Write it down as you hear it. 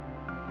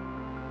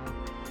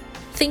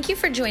Thank you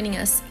for joining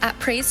us at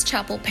Praise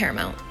Chapel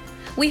Paramount.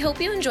 We hope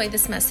you enjoy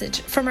this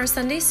message from our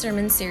Sunday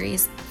sermon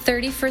series,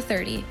 30 for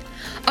 30.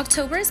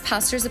 October is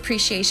Pastor's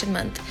Appreciation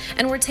Month,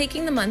 and we're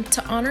taking the month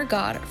to honor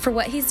God for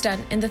what He's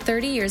done in the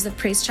 30 years of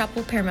Praise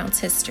Chapel Paramount's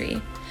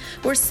history.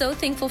 We're so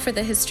thankful for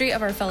the history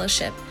of our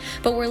fellowship,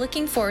 but we're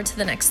looking forward to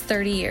the next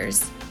 30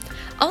 years.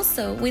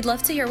 Also, we'd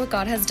love to hear what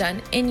God has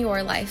done in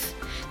your life.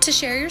 To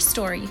share your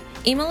story,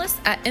 email us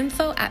at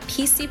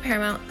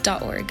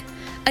info@pcparamount.org.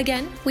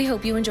 Again, we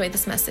hope you enjoy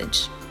this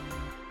message.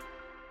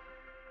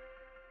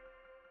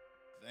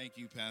 Thank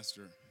you,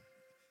 Pastor.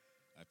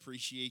 I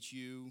appreciate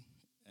you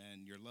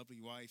and your lovely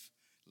wife,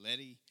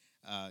 Letty.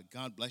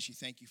 God bless you.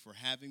 Thank you for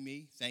having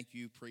me. Thank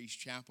you, Praise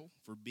Chapel,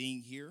 for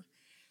being here,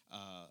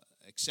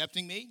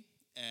 accepting me.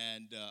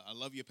 And I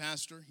love you,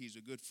 Pastor. He's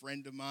a good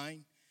friend of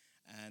mine,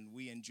 and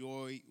we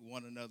enjoy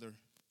one another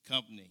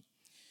company.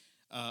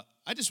 I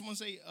just want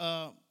to say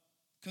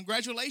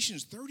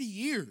congratulations, 30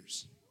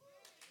 years.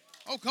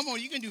 Oh, come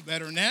on, you can do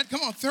better than that.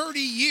 Come on, 30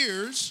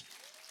 years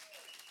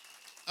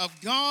of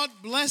God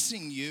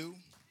blessing you,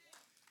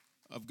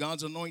 of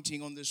God's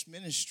anointing on this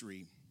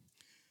ministry.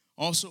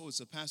 Also, it's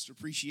a Pastor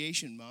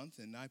Appreciation Month,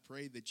 and I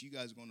pray that you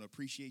guys are going to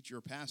appreciate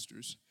your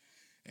pastors.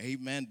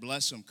 Amen.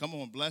 Bless them. Come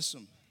on, bless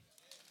them.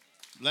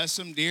 Bless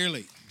them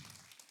dearly.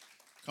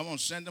 Come on,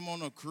 send them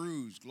on a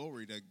cruise.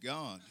 Glory to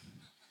God.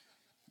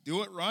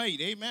 Do it right.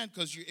 Amen.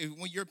 Because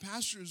when your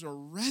pastors are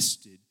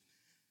rested,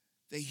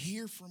 they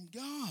hear from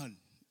God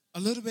a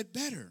little bit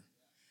better.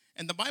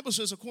 And the Bible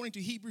says, according to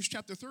Hebrews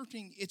chapter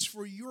 13, it's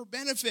for your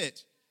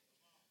benefit.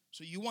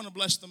 So you want to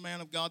bless the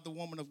man of God, the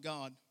woman of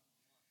God,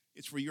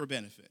 it's for your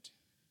benefit.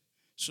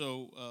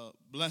 So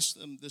bless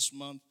them this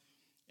month,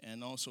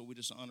 and also we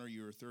just honor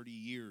your 30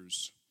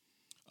 years.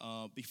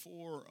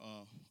 Before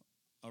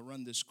I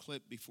run this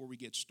clip, before we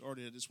get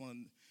started, I just want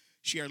to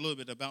share a little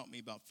bit about me,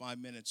 about 5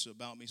 minutes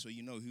about me, so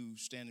you know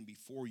who's standing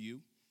before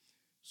you,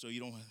 so you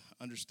don't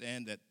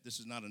understand that this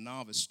is not a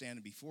novice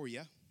standing before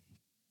you.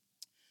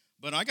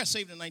 But I got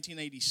saved in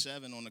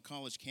 1987 on a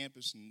college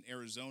campus in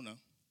Arizona.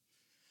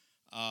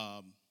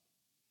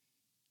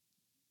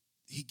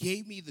 He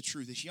gave me the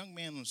truth. This young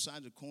man on the side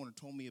of the corner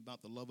told me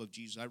about the love of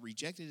Jesus. I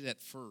rejected it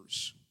at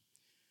first.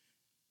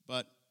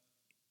 But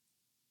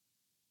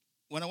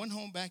when I went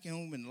home, back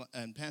home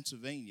in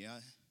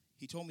Pennsylvania,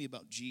 he told me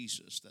about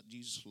Jesus, that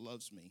Jesus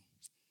loves me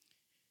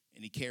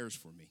and he cares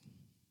for me.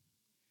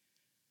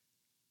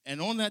 And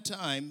on that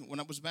time, when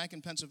I was back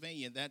in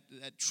Pennsylvania, that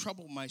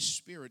troubled my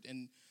spirit.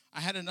 And I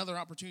had another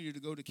opportunity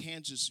to go to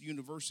Kansas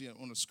University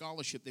on a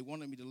scholarship. They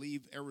wanted me to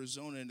leave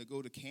Arizona and to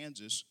go to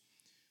Kansas.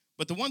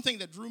 But the one thing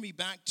that drew me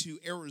back to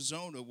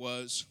Arizona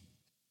was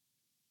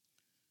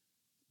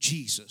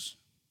Jesus.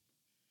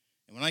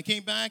 And when I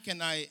came back, and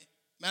matter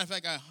of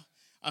fact, I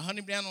hunted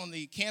him down on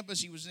the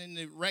campus. He was in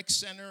the rec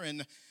center,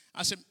 and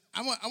I said,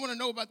 I want to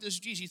know about this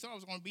Jesus. He thought I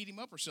was going to beat him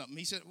up or something.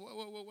 He said,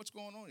 what's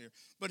going on here?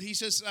 But he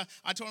says,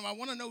 I told him, I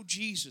want to know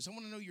Jesus. I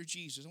want to know your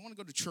Jesus. I want to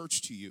go to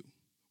church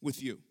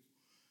with you.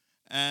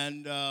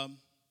 And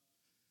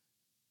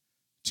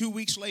 2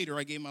 weeks later,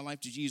 I gave my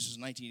life to Jesus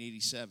in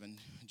 1987,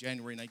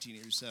 January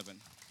 1987.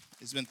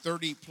 It's been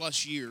 30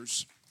 plus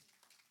years.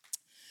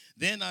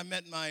 Then I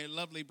met my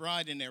lovely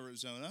bride in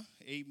Arizona.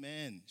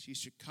 Amen.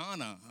 She's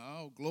Chicana.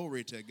 Oh,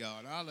 glory to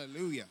God.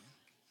 Hallelujah.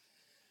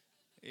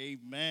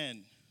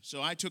 Amen.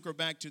 So I took her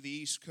back to the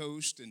East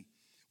Coast, and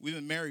we've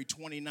been married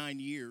 29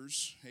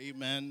 years.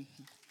 Amen.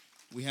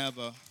 We have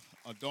a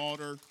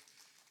daughter.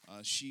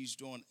 She's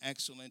doing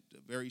excellent,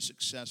 very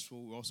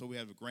successful. Also, we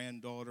have a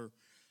granddaughter.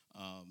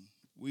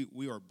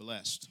 We are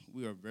blessed.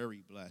 We are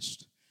very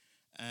blessed.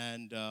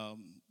 And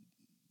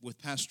with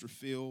Pastor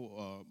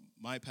Phil,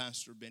 my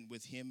pastor, been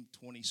with him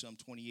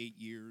 28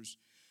 years.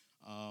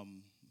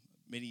 Many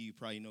of you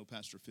probably know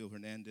Pastor Phil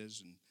Hernandez.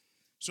 And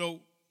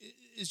so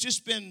it's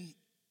just been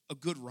a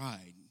good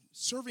ride.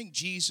 Serving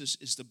Jesus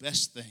is the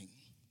best thing.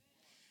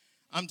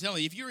 I'm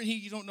telling you, if you're in here,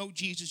 you don't know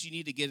Jesus, you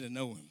need to get to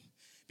know him,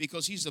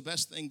 because he's the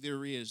best thing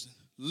there is.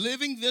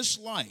 Living this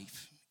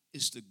life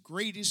is the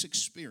greatest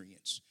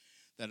experience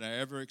that I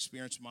ever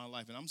experienced in my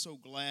life. And I'm so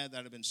glad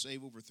that I've been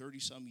saved over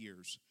 30-some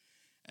years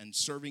and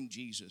serving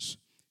Jesus,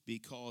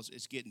 because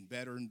it's getting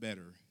better and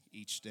better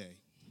each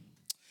day.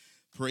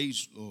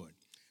 Praise the Lord.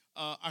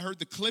 I heard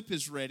the clip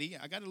is ready.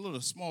 I got a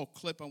little small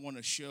clip I want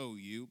to show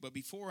you. But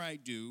before I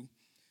do,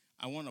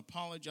 I want to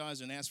apologize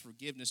and ask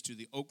forgiveness to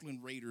the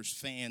Oakland Raiders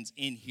fans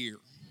in here.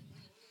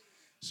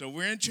 So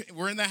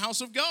we're in the house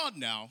of God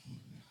now.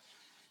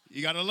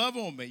 You got to love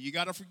on me. You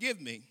got to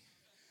forgive me.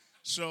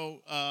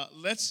 So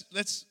let's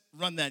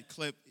run that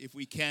clip if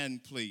we can,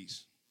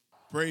 please.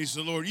 Praise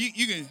the Lord.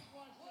 You can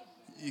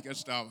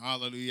stop.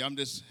 Hallelujah. I'm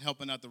just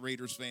helping out the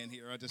Raiders fan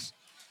here.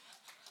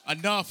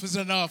 Enough is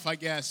enough, I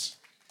guess.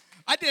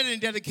 I did it in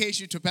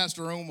dedication to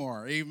Pastor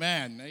Omar.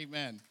 Amen.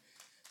 Amen.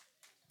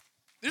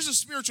 There's a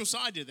spiritual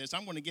side to this.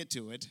 I'm going to get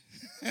to it.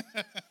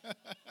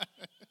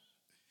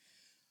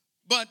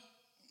 But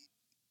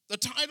the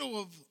title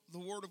of the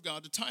Word of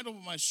God, the title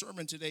of my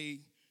sermon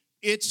today,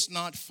 It's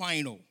Not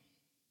Final.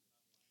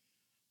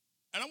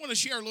 And I want to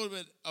share a little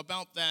bit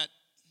about that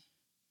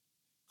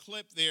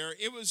clip there.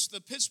 It was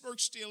the Pittsburgh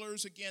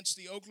Steelers against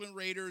the Oakland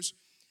Raiders.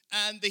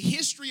 And the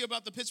history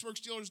about the Pittsburgh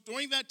Steelers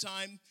during that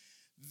time,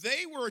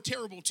 they were a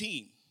terrible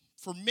team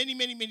for many,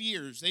 many, many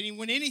years. They didn't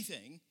win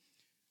anything.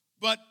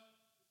 But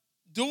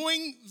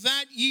during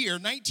that year,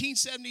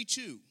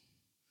 1972,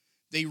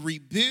 they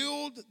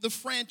rebuild the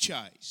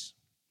franchise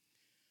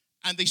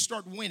and they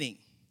start winning.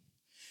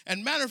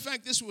 And matter of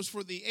fact, this was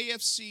for the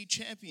AFC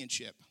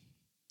Championship.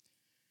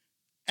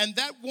 And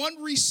that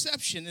one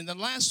reception in the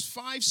last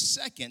 5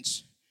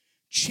 seconds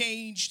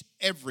changed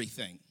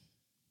everything.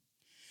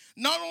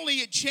 Not only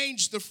it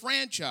changed the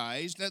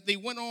franchise, that they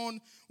went on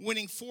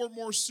winning 4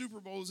 more Super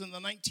Bowls in the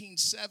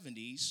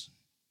 1970s,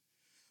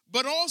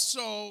 but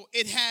also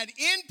it had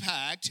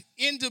impact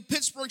into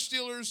Pittsburgh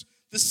Steelers,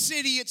 the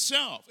city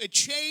itself. It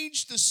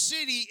changed the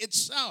city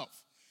itself,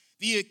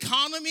 the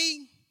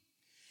economy,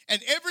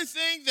 and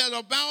everything that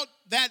about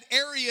that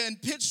area in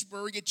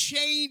Pittsburgh. It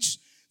changed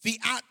the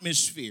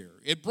atmosphere.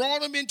 It brought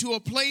them into a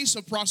place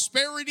of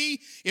prosperity.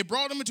 It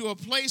brought them into a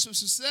place of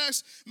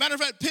success. Matter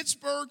of fact,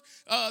 Pittsburgh,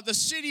 the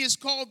city is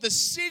called the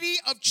City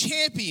of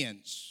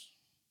Champions.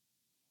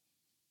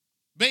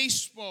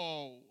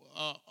 Baseball,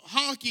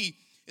 hockey,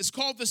 it's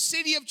called the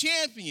City of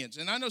Champions.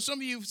 And I know some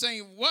of you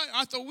saying, what?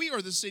 I thought we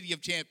are the City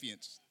of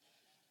Champions.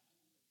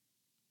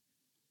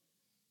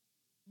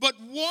 But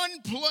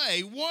one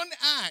play, one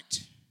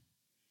act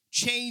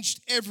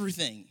changed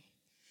everything.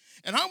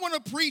 And I want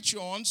to preach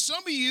on,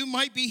 some of you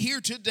might be here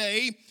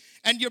today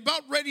and you're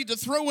about ready to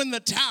throw in the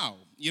towel.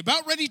 You're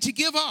about ready to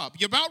give up.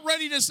 You're about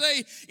ready to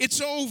say, it's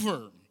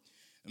over.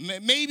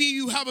 Maybe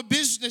you have a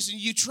business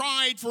and you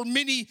tried for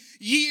many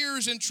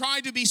years and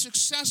tried to be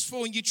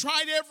successful and you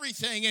tried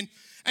everything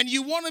and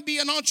you want to be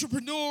an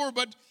entrepreneur,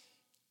 but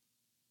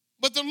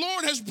the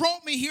Lord has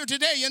brought me here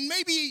today. And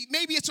maybe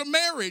it's a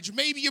marriage.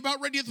 Maybe you're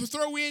about ready to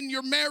throw in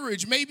your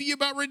marriage. Maybe you're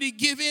about ready to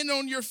give in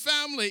on your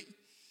family.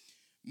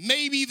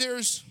 Maybe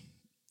there's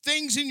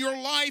things in your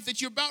life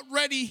that you're about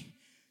ready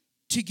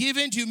to give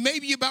into.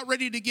 Maybe you're about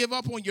ready to give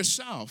up on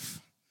yourself.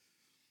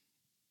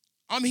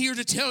 I'm here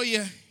to tell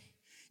you,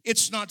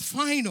 it's not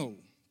final.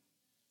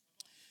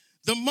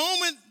 The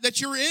moment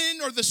that you're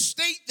in or the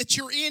state that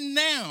you're in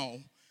now,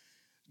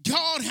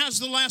 God has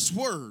the last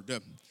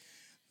word.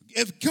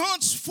 If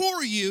God's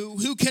for you,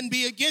 who can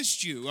be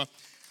against you?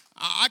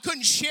 I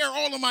couldn't share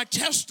all of my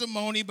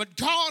testimony, but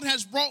God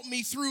has brought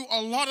me through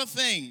a lot of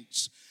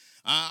things.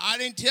 I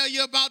didn't tell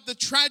you about the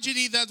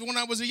tragedy that when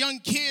I was a young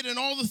kid and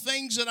all the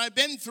things that I've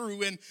been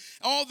through and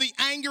all the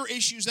anger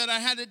issues that I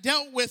had to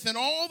deal with and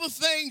all the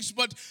things,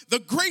 but the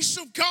grace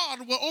of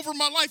God was over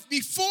my life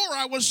before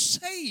I was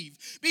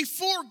saved.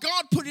 Before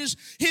God put his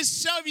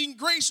saving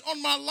grace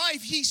on my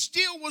life, he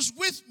still was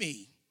with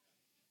me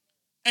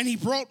and he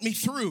brought me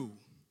through.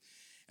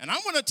 And I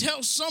want to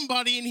tell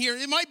somebody in here,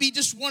 it might be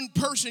just one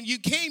person. You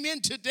came in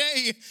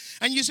today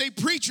and you say,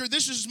 preacher,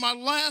 this is my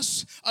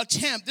last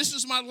attempt. This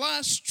is my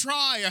last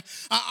try.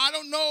 I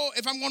don't know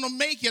if I'm going to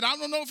make it. I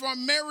don't know if our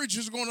marriage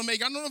is going to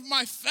make it. I don't know if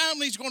my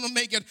family's going to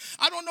make it.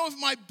 I don't know if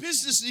my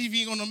business is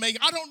even going to make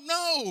it. I don't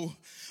know.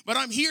 But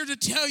I'm here to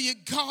tell you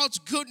God's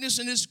goodness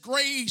and his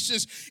grace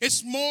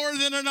it's more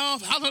than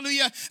enough.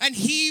 Hallelujah. And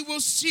he will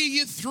see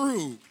you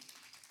through.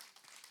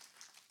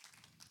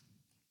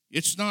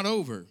 It's not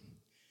over.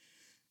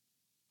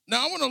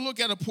 Now, I want to look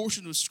at a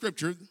portion of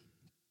Scripture.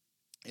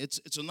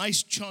 It's a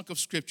nice chunk of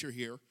Scripture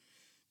here.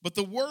 But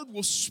the Word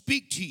will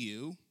speak to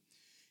you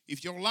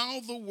if you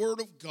allow the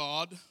Word of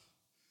God,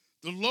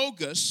 the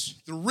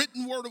Logos, the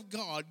written Word of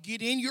God,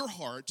 get in your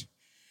heart.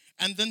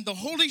 And then the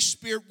Holy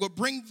Spirit will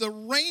bring the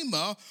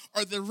rhema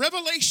or the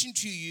revelation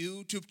to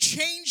you to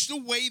change the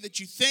way that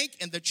you think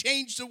and to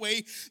change the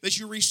way that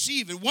you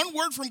receive it. One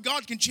word from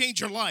God can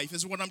change your life,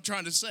 is what I'm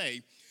trying to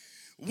say.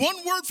 One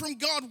word from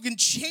God can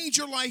change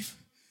your life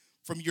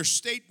from your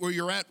state where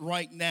you're at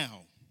right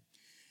now.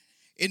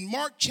 In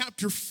Mark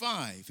chapter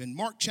 5,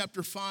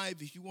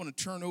 if you want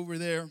to turn over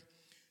there,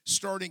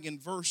 starting in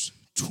verse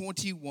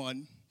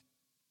 21.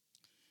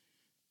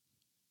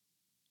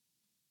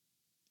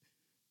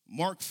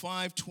 Mark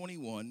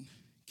 5:21.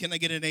 Can I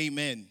get an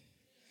amen?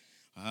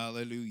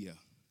 Hallelujah.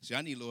 See,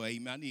 I need a little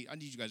amen. I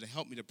need you guys to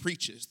help me to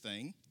preach this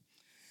thing.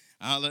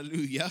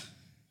 Hallelujah.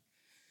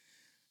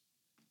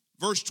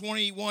 Verse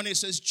 21, it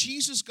says,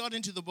 Jesus got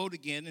into the boat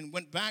again and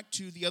went back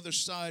to the other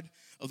side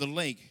of the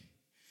lake,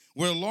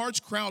 where a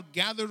large crowd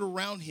gathered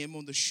around him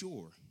on the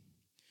shore.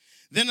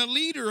 Then a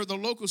leader of the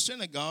local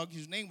synagogue,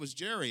 whose name was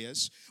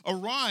Jairus,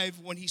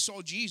 arrived when he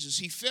saw Jesus.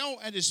 He fell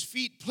at his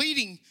feet,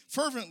 pleading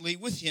fervently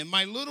with him,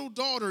 "My little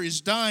daughter is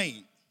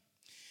dying."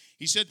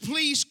 He said,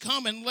 "Please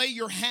come and lay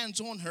your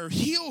hands on her,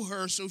 heal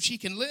her so she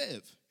can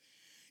live."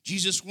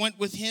 Jesus went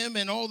with him,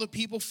 and all the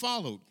people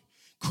followed,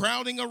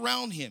 crowding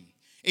around him.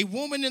 A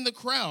woman in the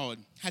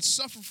crowd had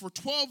suffered for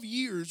 12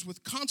 years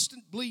with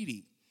constant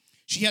bleeding.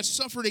 She had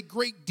suffered a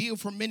great deal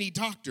from many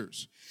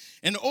doctors.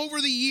 And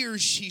over the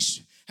years, she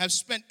had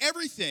spent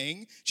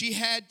everything she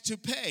had to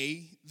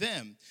pay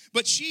them.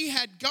 But she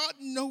had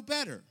gotten no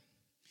better.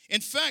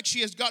 In fact,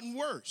 she has gotten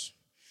worse.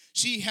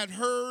 She had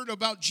heard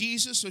about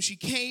Jesus, so she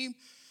came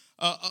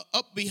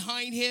up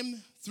behind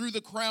him through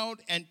the crowd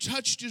and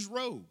touched his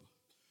robe.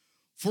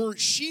 For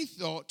she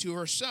thought to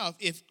herself,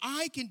 if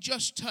I can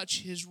just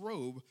touch his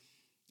robe,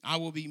 I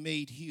will be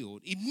made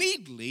healed.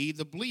 Immediately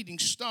the bleeding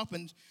stopped,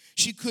 and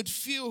she could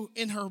feel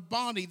in her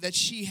body that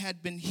she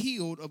had been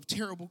healed of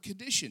terrible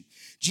condition.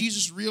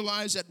 Jesus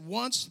realized at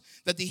once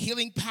that the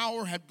healing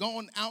power had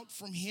gone out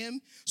from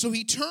him. So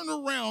he turned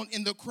around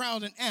in the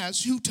crowd and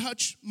asked, who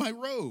touched my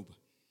robe?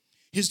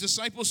 His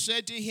disciples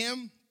said to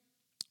him,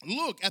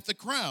 look at the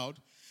crowd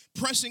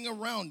pressing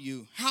around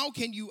you. How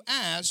can you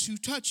ask who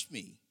touched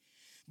me?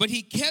 But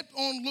he kept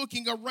on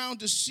looking around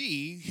to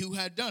see who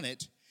had done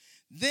it.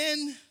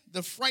 Then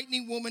the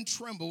frightening woman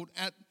trembled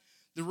at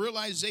the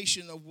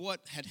realization of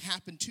what had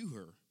happened to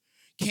her,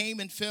 came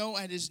and fell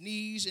at his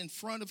knees in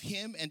front of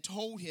him and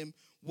told him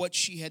what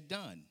she had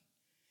done.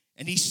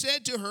 And he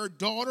said to her,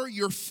 daughter,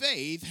 your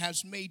faith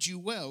has made you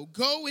well.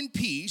 Go in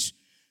peace,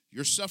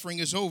 your suffering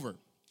is over.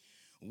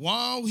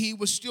 While he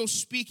was still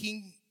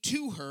speaking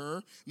to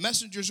her,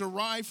 messengers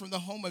arrived from the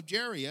home of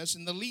Jairus,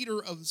 and the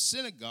leader of the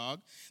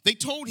synagogue. They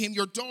told him,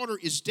 your daughter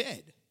is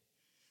dead.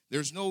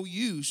 There's no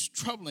use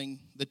troubling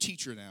the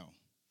teacher now.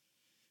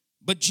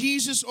 But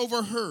Jesus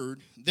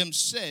overheard them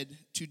said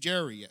to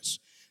Jairus.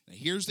 Now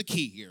here's the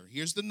key here.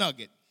 Here's the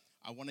nugget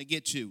I want to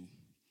get to.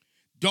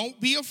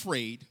 Don't be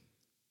afraid.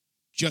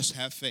 Just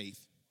have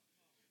faith.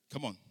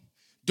 Come on.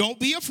 Don't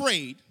be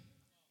afraid.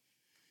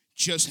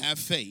 Just have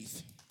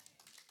faith.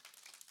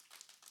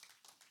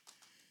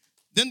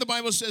 Then the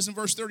Bible says in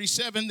verse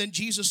 37, then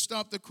Jesus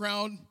stopped the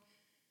crowd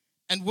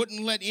and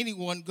wouldn't let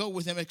anyone go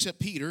with him except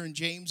Peter and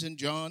James and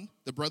John,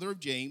 the brother of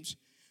James.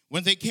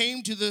 When they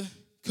came to the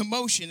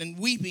commotion and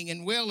weeping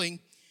and wailing,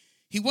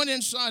 he went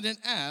inside and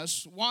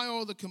asked, why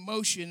all the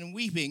commotion and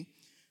weeping?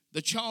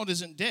 The child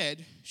isn't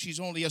dead, she's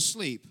only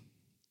asleep.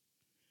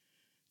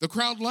 The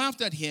crowd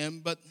laughed at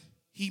him, but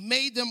he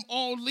made them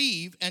all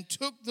leave and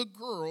took the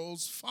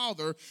girl's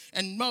father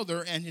and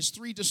mother and his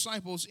 3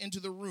 disciples into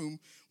the room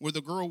where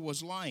the girl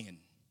was lying.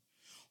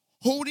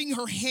 Holding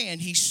her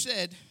hand, he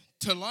said,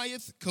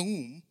 Talitha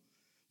Koum,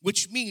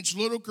 which means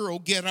little girl,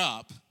 get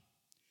up.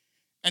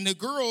 And the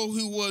girl,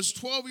 who was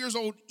 12 years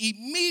old,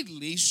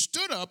 immediately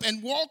stood up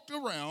and walked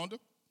around.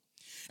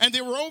 And they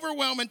were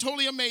overwhelmed and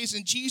totally amazed.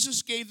 And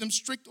Jesus gave them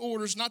strict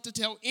orders not to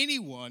tell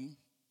anyone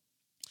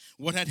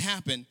what had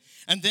happened.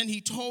 And then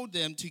he told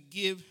them to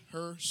give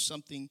her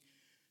something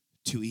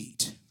to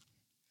eat.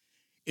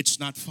 It's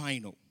not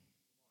final.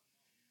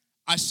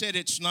 I said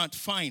it's not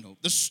final.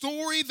 The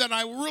story that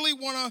I really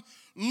want to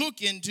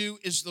look into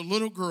is the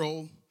little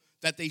girl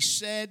that they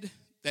said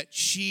that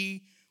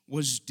she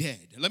was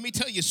dead. Let me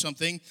tell you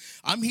something.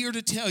 I'm here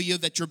to tell you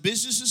that your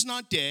business is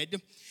not dead.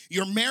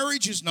 Your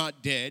marriage is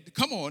not dead.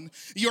 Come on.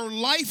 Your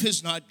life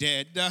is not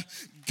dead.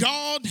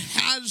 God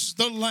has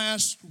the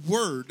last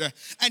word.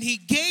 And he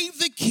gave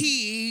the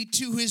key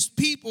to his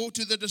people,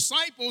 to the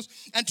disciples,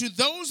 and to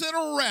those that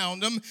are around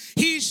them.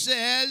 He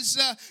says,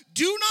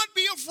 do not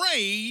be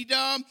afraid,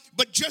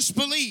 but just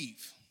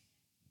believe.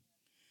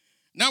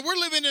 Now, we're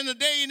living in a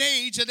day and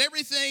age that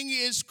everything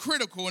is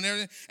critical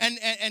and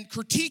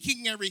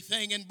critiquing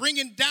everything and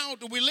bringing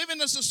doubt. We live in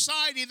a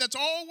society that's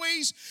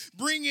always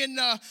bringing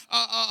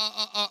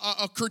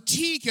a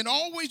critique and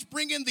always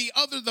bringing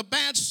the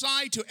bad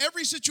side to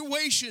every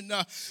situation.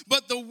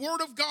 But the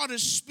Word of God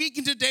is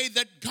speaking today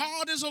that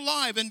God is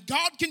alive and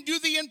God can do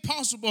the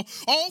impossible.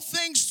 All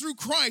things through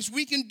Christ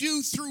we can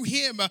do through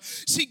Him.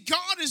 See,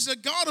 God is a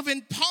God of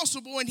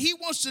impossible, and He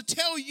wants to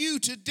tell you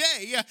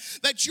today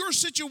that your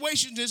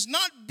situation is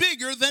not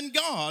bigger than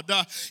God.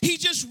 He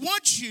just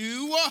wants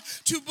you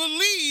to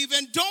believe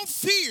and don't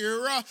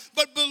fear,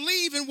 but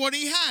believe in what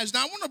He has.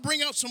 Now, I want to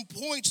bring out some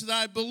points that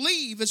I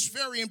believe is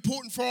very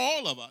important for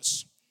all of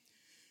us.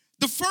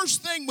 The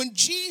first thing, when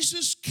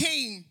Jesus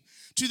came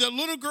to the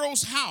little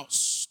girl's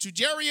house, to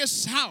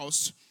Jairus'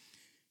 house,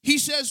 He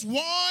says,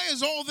 why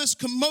is all this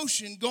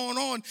commotion going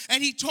on?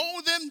 And He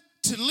told them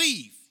to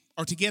leave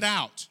or to get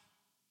out.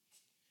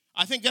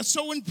 I think that's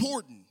so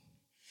important.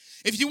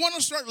 If you want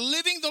to start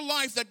living the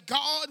life that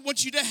God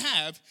wants you to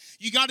have,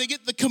 you got to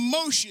get the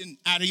commotion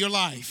out of your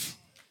life.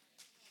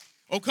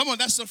 Oh, come on.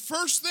 That's the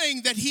first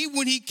thing that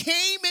when he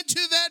came into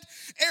that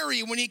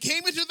area, when he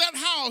came into that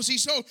house, he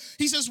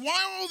says,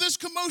 why all this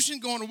commotion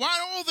going on?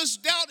 Why all this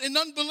doubt and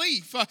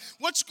unbelief?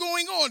 What's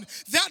going on?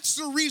 That's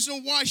the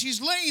reason why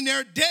she's laying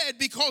there dead,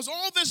 because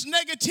all this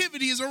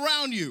negativity is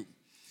around you.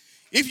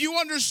 If you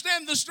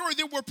understand the story,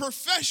 there were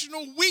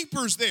professional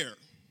weepers there.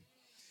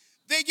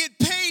 They get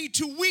paid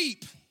to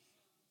weep.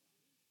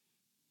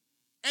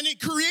 And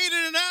it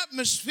created an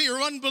atmosphere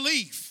of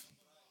unbelief.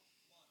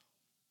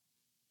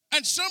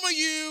 And some of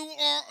you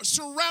are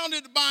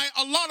surrounded by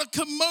a lot of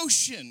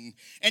commotion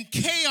and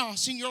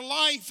chaos in your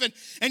life,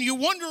 and you're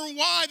wondering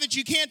why that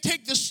you can't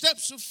take the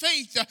steps of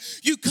faith.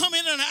 You come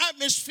in an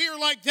atmosphere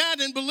like that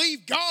and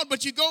believe God,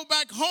 but you go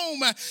back home,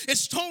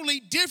 it's totally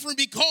different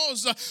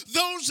because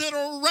those that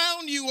are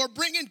around you are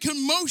bringing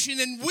commotion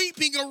and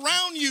weeping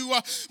around you.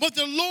 But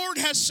the Lord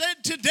has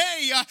said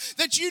today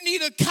that you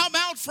need to come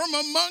out from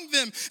among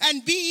them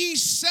and be ye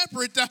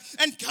separate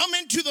and come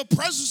into the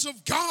presence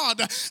of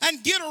God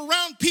and get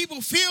around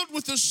people filled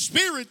with the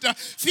Spirit,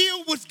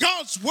 filled with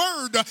God's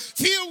Word,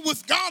 filled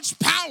with God's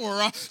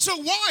power. So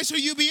why? So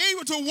you'll be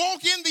able to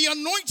walk in the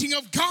anointing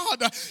of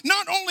God,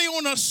 not only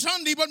on a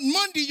Sunday, but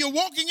Monday you're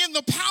walking in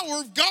the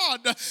power of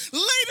God.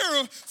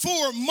 Later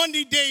for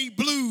Monday Day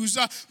Blues,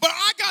 but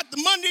I got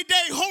the Monday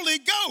Day Holy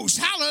Ghost.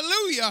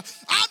 Hallelujah.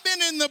 I've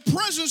been in the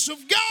presence of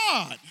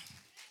God.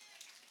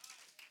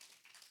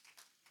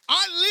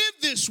 I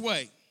live this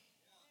way.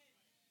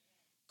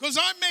 Because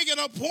I make it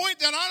a point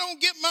that I don't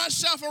get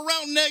myself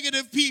around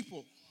negative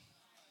people.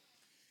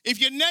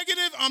 If you're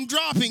negative, I'm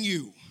dropping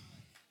you.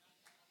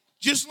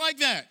 Just like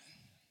that.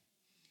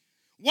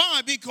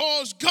 Why?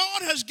 Because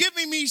God has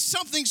given me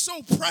something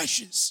so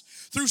precious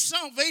through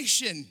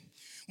salvation.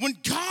 When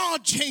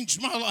God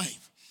changed my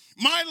life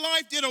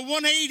did a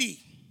 180.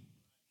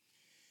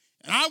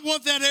 And I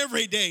want that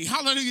every day.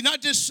 Hallelujah.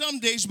 Not just some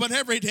days, but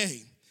every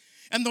day.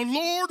 And the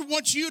Lord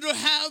wants you to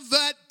have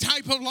that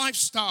type of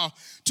lifestyle,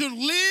 to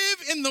live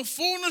in the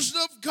fullness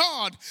of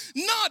God.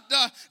 Not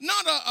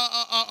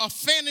a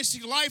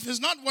fantasy life is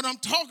not what I'm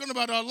talking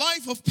about. A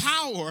life of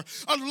power,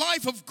 a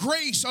life of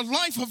grace, a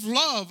life of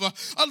love,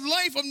 a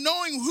life of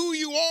knowing who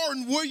you are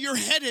and where you're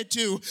headed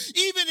to.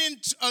 Even in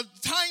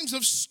times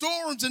of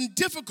storms and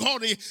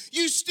difficulty,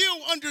 you still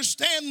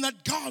understand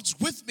that God's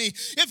with me.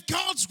 If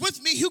God's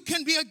with me, who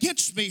can be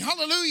against me?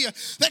 Hallelujah.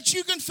 That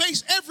you can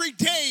face every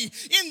day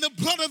in the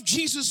blood of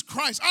Jesus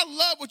Christ. I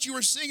love what you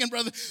were singing,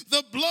 brother.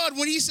 The blood,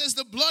 when he says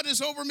the blood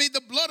is over me,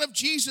 the blood of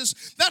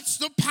Jesus, that's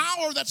the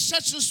power that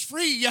sets us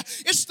free.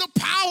 It's the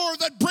power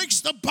that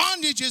breaks the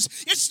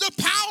bondages. It's the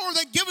power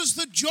that gives us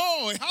the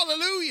joy.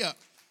 Hallelujah.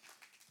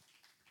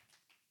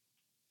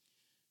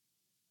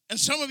 And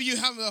some of you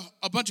have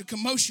a bunch of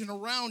commotion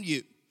around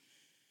you.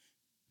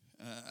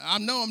 I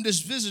know I'm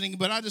just visiting,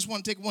 but I just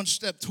want to take one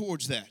step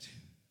towards that.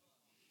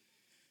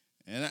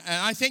 And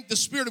I think the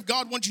Spirit of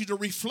God wants you to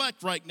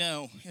reflect right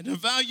now and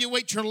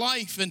evaluate your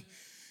life and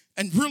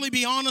really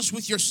be honest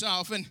with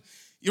yourself. And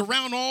you're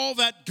around all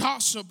that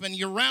gossip and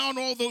you're around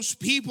all those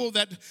people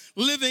that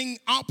living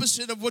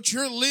opposite of what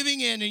you're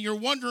living in, and you're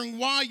wondering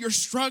why you're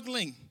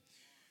struggling.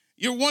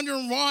 You're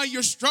wondering why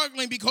you're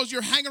struggling because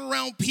you're hanging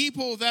around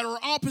people that are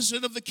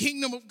opposite of the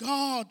kingdom of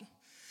God.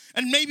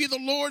 And maybe the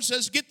Lord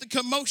says, get the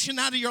commotion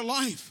out of your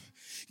life.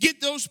 Get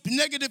those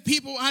negative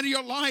people out of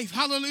your life.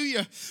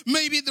 Hallelujah.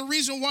 Maybe the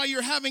reason why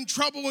you're having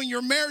trouble in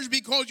your marriage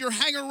because you're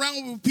hanging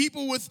around with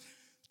people with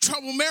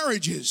troubled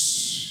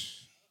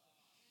marriages.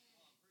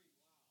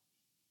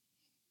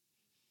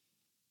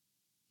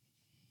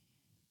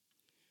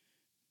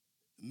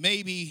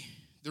 Maybe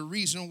the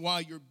reason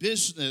why your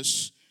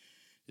business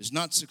is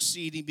not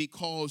succeeding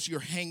because you're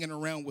hanging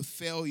around with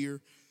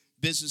failure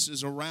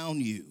businesses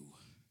around you.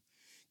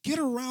 Get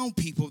around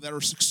people that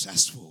are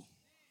successful.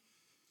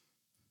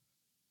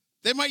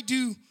 They might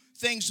do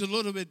things a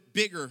little bit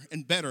bigger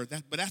and better,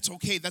 but that's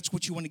okay. That's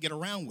what you want to get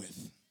around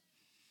with.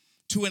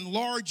 To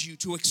enlarge you,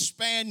 to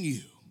expand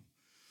you,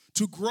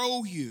 to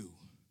grow you,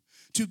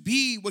 to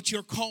be what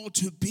you're called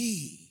to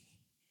be.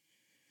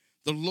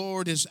 The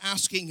Lord is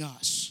asking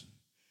us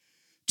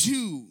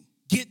to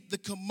get the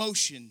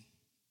commotion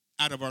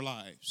out of our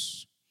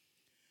lives.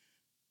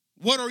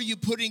 What are you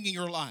putting in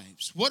your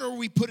lives? What are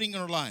we putting in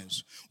our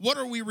lives? What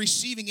are we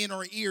receiving in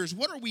our ears?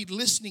 What are we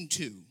listening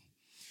to?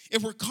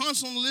 If we're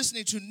constantly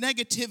listening to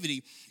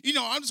negativity,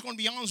 I'm just going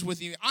to be honest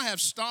with you. I have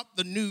stopped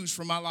the news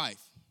from my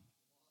life.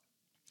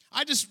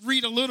 I just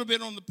read a little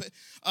bit on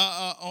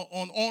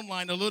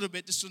online a little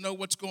bit just to know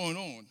what's going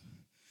on.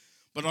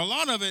 But a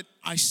lot of it,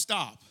 I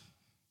stop.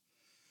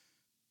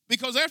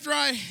 Because after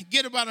I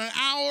get about an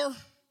hour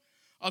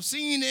of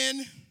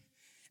CNN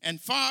and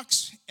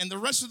Fox and the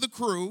rest of the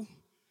crew,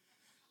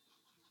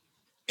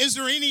 is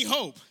there any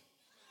hope?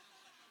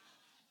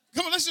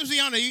 Come on, let's just be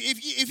honest.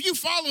 If you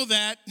follow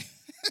that,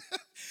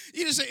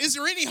 you just say, is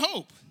there any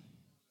hope?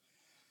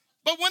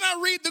 But when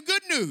I read the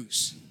good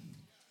news,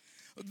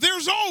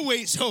 there's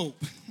always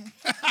hope.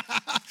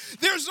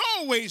 There's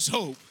always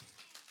hope.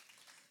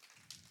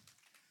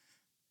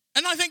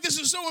 And I think this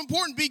is so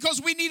important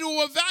because we need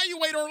to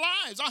evaluate our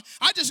lives.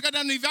 I just got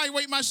done to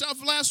evaluate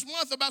myself last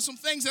month about some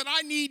things that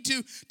I need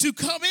to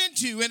come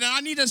into, and I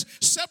need to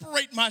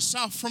separate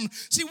myself from.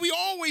 See, we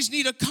always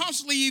need to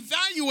constantly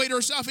evaluate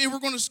ourselves if we're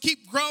going to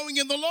keep growing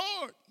in the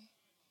Lord.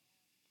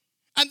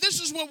 And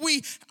this is what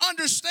we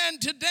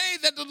understand today,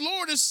 that the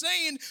Lord is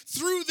saying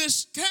through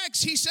this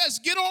text. He says,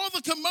 get all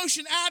the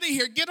commotion out of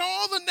here. Get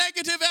all the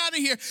negative out of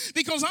here,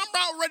 because I'm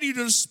about ready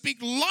to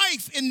speak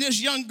life in this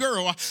young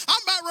girl. I'm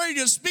about ready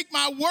to speak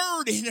my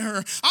word in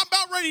her. I'm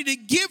about ready to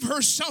give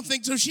her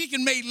something so she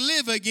can may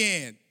live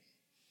again.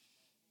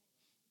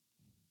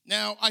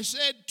 Now, I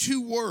said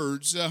two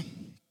words,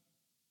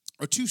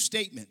 or two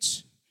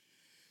statements.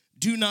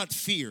 Do not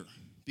fear,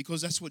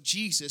 because that's what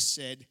Jesus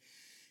said.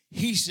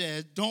 He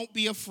said, don't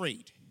be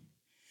afraid.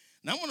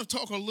 Now, I want to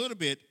talk a little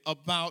bit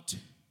about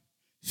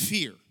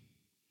fear.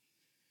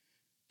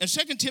 In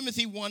 2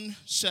 Timothy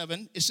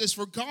 1:7, it says,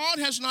 for God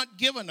has not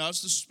given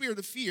us the spirit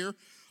of fear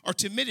or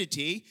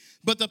timidity,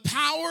 but the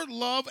power,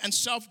 love, and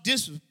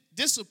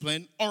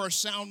self-discipline or a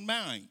sound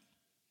mind.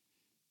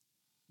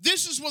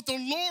 This is what the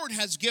Lord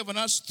has given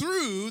us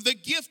through the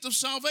gift of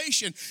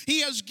salvation.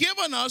 He has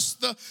given us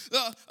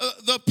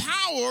the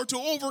power to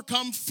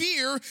overcome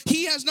fear.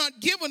 He has not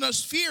given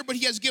us fear, but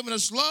he has given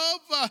us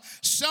love,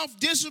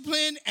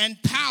 self-discipline,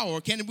 and power.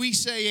 Can we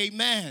say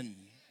amen?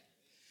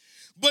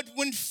 But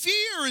when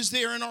fear is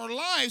there in our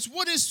lives,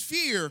 what is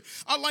fear?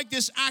 I like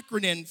this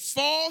acronym,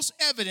 false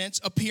evidence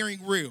appearing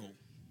real.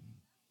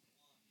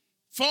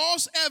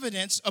 False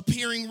evidence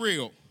appearing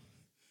real.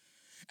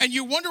 And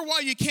you wonder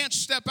why you can't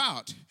step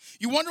out.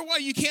 You wonder why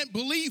you can't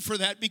believe for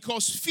that,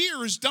 because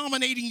fear is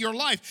dominating your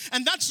life.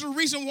 And that's the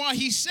reason why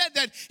he said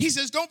that. He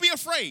says, don't be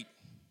afraid.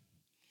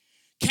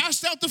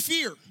 Cast out the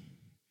fear,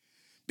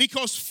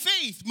 because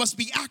faith must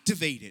be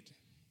activated.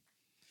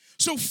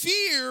 So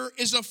fear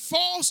is a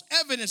false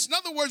evidence. In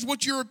other words,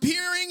 what you're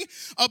appearing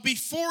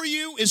before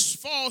you is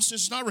false.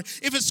 It's not real.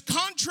 If it's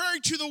contrary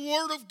to the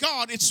word of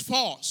God, it's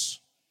false.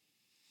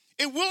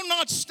 It will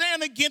not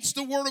stand against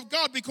the word of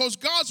God, because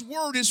God's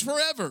word is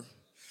forever.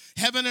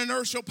 Heaven and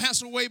earth shall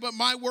pass away, but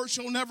my word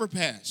shall never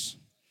pass.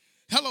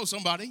 Hello,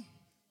 somebody.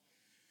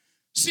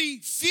 See,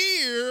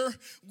 fear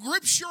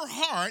grips your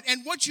heart,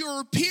 and what you're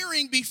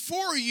appearing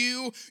before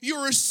you,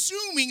 you're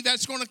assuming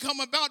that's going to come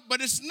about, but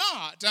it's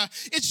not.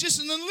 It's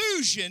just an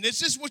illusion. It's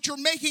just what you're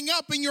making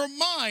up in your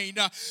mind,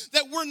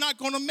 that we're not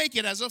going to make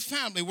it as a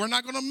family. We're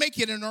not going to make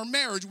it in our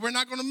marriage. We're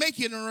not going to make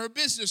it in our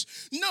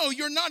business. No,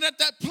 you're not at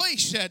that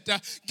place yet.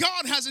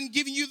 God hasn't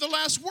given you the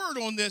last word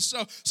on this.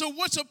 So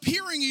what's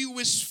appearing to you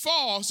is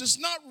false. It's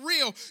not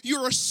real.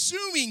 You're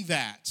assuming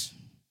that.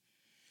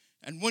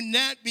 And when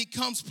that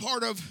becomes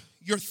part of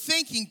your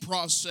thinking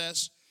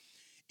process,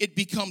 it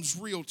becomes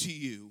real to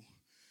you,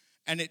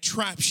 and it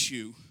traps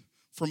you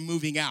from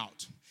moving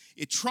out.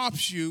 It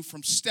traps you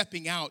from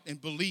stepping out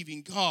and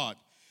believing God.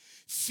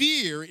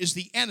 Fear is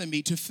the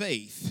enemy to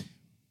faith.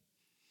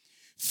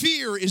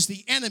 Fear is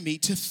the enemy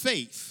to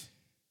faith.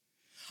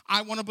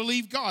 I want to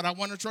believe God. I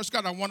want to trust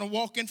God. I want to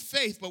walk in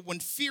faith. But when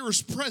fear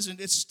is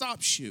present, it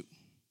stops you.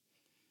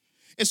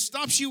 It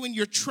stops you in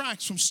your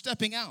tracks from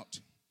stepping out.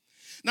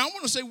 Now, I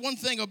want to say one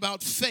thing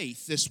about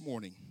faith this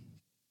morning.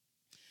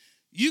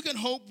 You can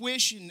hope,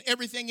 wish, and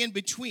everything in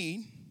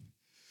between,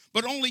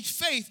 but only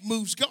faith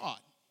moves God.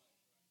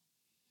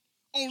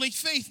 Only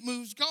faith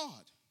moves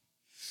God.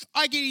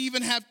 I can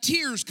even have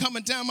tears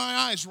coming down my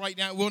eyes right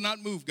now. It will not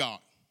move God.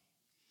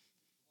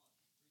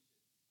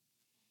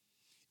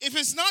 If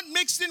it's not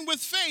mixed in with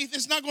faith,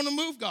 it's not going to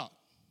move God.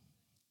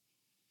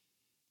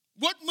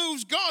 What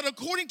moves God,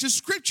 according to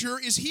Scripture,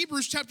 is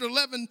Hebrews chapter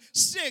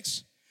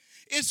 11:6.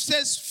 It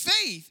says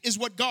faith is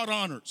what God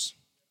honors.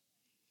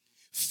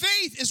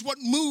 Faith is what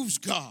moves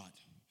God.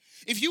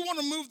 If you want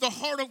to move the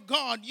heart of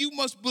God, you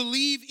must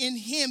believe in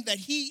him, that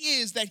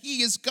he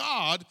is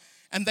God,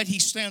 and that he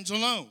stands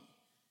alone.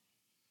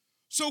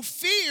 So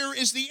fear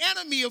is the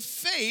enemy of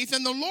faith,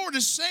 and the Lord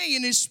is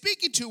saying, is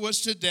speaking to us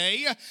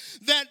today,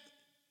 that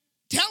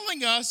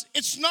telling us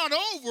it's not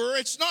over,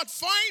 it's not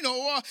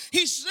final.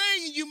 He's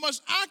saying you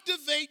must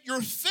activate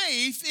your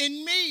faith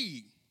in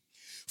me.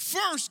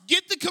 First,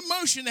 get the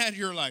commotion out of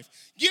your life.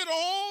 Get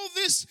all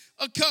this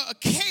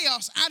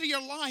chaos out of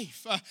your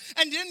life.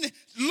 And then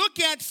look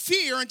at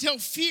fear until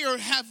fear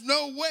have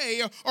no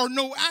way or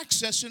no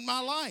access in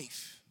my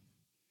life.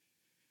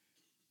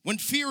 When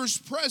fear is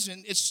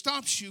present, it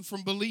stops you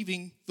from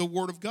believing the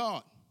Word of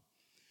God.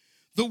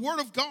 The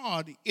Word of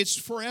God is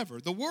forever.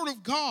 The Word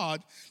of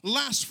God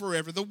lasts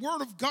forever. The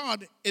Word of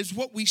God is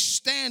what we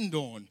stand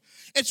on.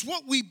 It's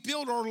what we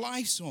build our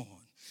lives on.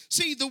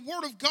 See, the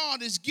Word of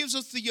God gives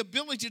us the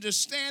ability to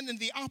stand in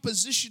the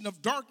opposition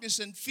of darkness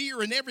and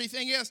fear and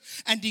everything else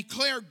and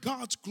declare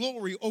God's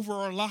glory over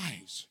our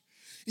lives.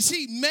 You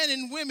see, men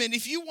and women,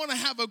 if you want to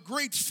have a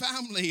great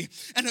family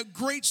and a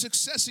great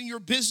success in your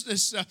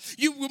business,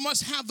 you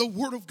must have the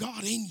Word of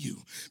God in you.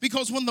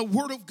 Because when the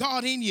Word of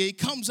God in you, it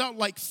comes out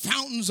like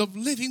fountains of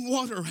living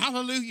water.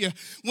 Hallelujah.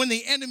 When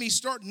the enemy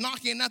start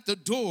knocking at the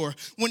door,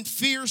 when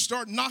fear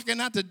start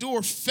knocking at the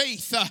door,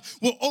 faith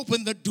will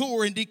open the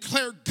door and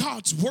declare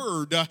God's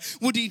Word.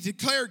 Would he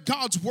declare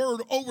God's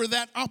Word over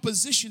that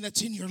opposition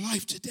that's in your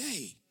life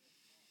today?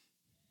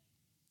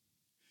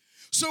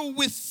 So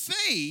with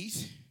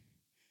faith,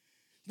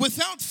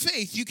 without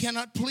faith, you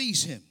cannot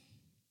please him.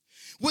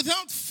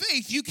 Without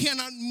faith, you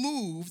cannot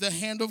move the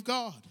hand of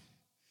God.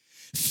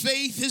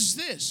 Faith is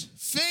this.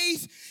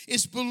 Faith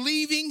is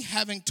believing,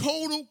 having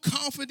total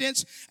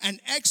confidence and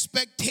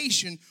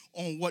expectation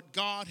on what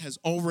God has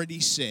already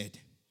said.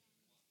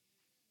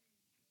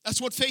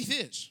 That's what faith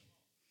is.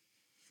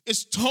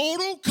 It's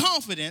total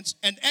confidence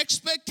and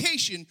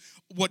expectation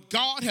what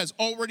God has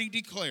already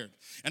declared.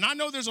 And I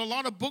know there's a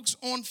lot of books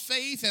on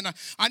faith, and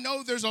I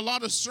know there's a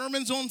lot of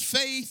sermons on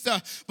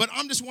faith, but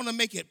I'm just want to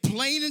make it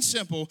plain and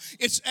simple.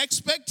 It's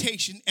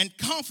expectation and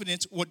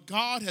confidence what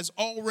God has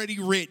already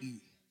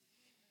written.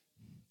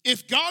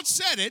 If God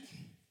said it,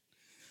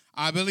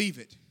 I believe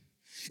it.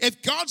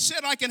 If God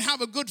said I can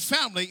have a good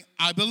family,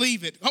 I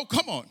believe it. Oh,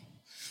 come on.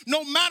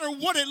 No matter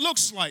what it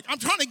looks like. I'm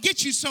trying to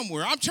get you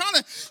somewhere. I'm trying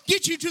to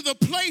get you to the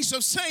place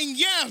of saying,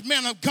 yeah,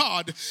 man of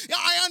God.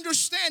 I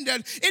understand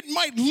that it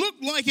might look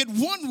like it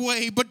one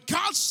way, but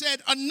God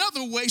said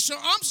another way. So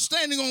I'm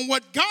standing on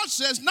what God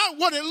says, not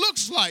what it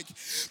looks like.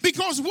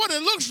 Because what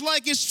it looks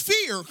like is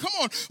fear. Come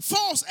on.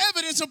 False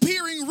evidence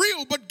appearing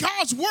real, but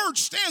God's word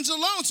stands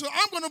alone. So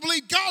I'm going to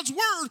believe God's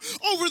word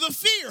over the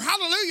fear.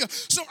 Hallelujah.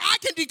 So I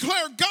can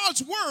declare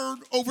God's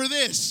word over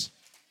this.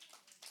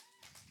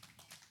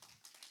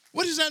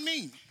 What does that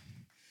mean?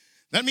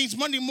 That means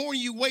Monday morning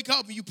you wake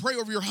up and you pray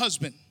over your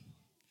husband.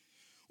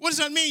 What does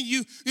that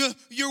mean?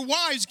 Your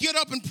wives get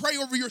up and pray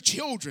over your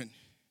children.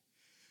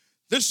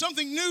 There's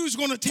something new is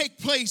going to take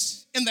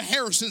place in the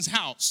Harrison's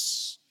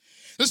house.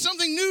 There's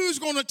something new is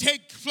going to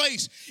take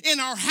place in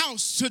our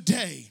house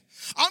today.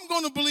 I'm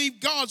going to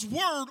believe God's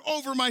word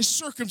over my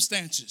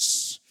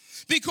circumstances.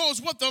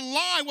 Because what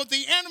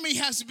the enemy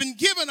has been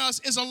given us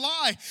is a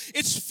lie.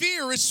 It's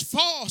fear, it's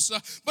false.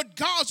 But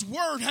God's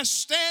word has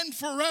stand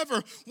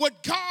forever.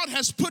 What God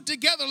has put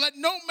together, let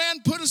no man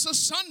put us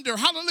asunder.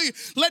 Hallelujah.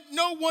 Let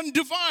no one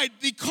divide.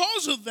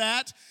 Because of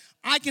that,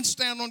 I can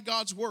stand on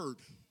God's word.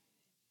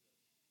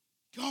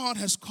 God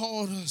has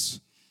called us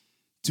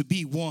to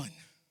be one.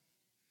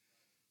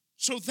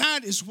 So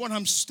that is what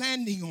I'm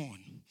standing on.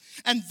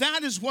 And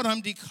that is what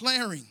I'm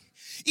declaring.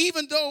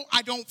 Even though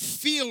I don't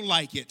feel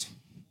like it.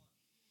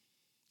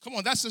 Come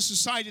on, that's the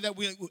society that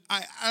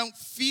I don't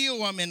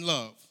feel I'm in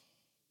love.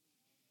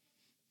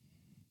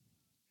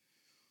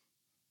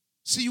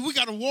 See, we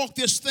got to walk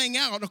this thing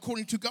out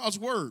according to God's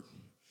word.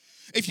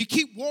 If you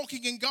keep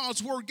walking in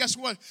God's word, guess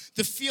what?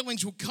 The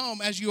feelings will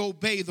come as you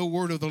obey the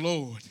word of the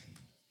Lord.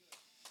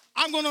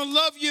 I'm going to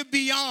love you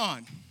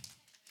beyond.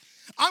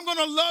 I'm going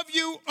to love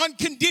you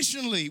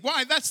unconditionally.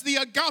 Why? That's the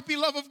agape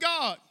love of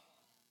God.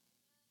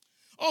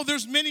 Oh,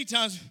 there's many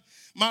times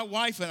my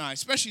wife and I,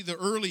 especially the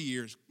early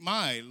years,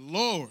 my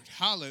Lord,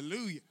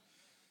 hallelujah.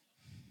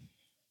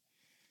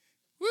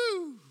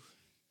 Woo.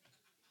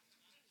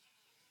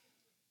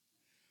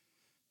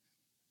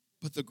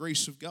 But the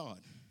grace of God.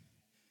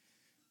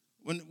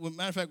 Matter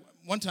of fact,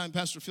 one time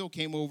Pastor Phil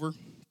came over.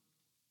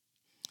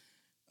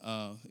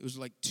 It was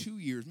like 2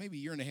 years, maybe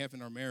a year and a half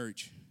in our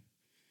marriage.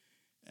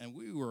 And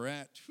we were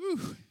at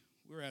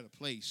a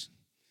place.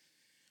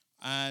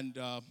 And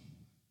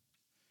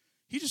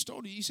he just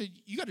told me, he said,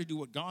 you got to do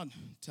what God's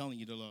telling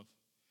you to love,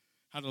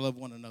 how to love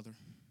one another.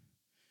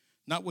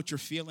 Not what you're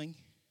feeling,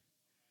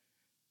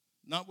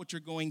 not what you're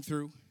going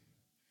through.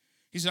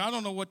 He said, I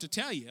don't know what to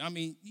tell you. I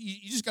mean,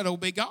 you just got to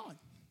obey God.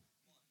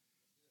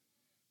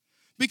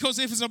 Because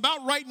if it's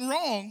about right and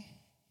wrong,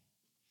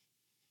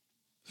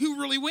 who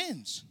really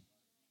wins?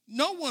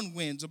 No one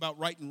wins about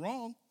right and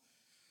wrong.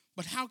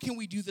 But how can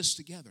we do this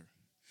together?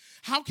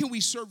 How can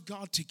we serve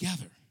God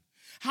together?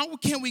 How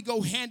can we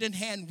go hand in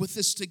hand with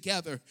this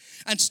together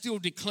and still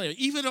declare?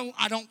 Even though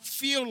I don't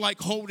feel like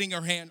holding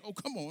her hand. Oh,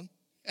 come on.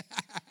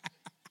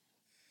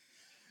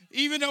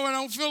 Even though I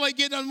don't feel like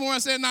getting on more, I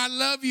said, I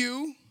love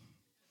you.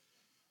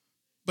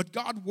 But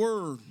God's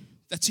word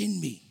that's in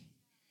me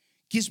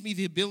gives me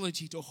the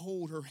ability to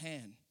hold her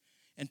hand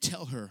and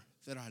tell her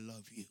that I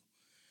love you.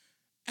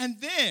 And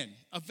then,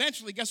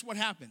 eventually, guess what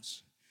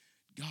happens?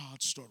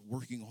 God starts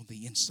working on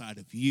the inside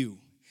of you.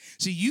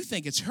 See, you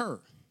think it's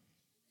her.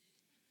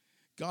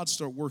 God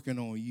start working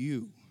on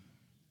you.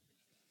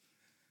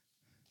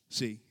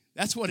 See,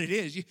 that's what it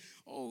is.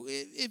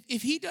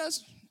 If he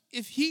does,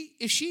 if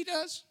she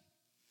does,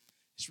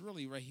 it's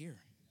really right here.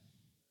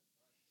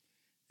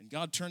 And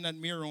God turned that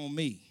mirror on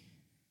me.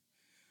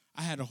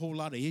 I had a whole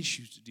lot of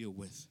issues to deal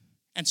with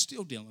and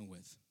still dealing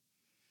with.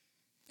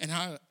 And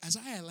as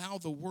I allow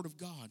the word of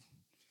God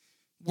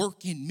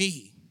work in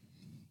me,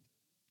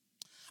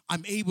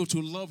 I'm able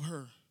to love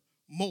her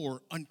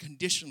more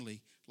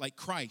unconditionally like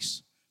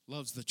Christ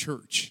loves the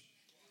church.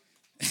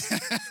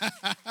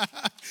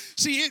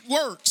 See, it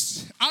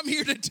works. I'm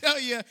here to tell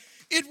you,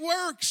 it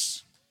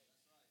works.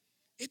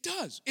 It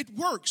does. It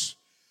works.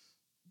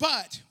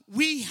 But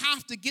we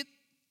have to get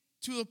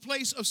to a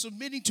place of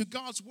submitting to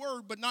God's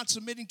word, but not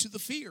submitting to the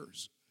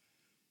fears.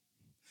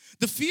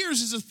 The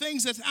fears is the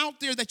things that's out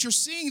there that you're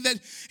seeing that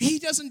he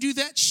doesn't do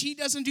that, she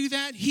doesn't do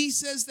that, he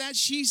says that,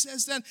 she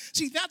says that.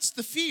 See, that's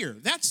the fear.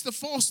 That's the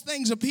false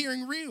things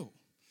appearing real.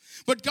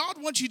 But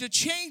God wants you to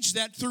change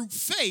that through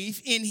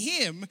faith in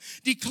Him,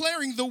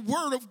 declaring the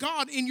word of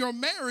God in your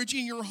marriage,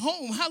 in your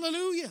home.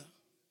 Hallelujah.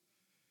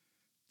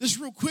 This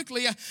real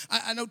quickly,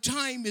 I know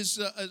time is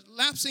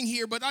lapsing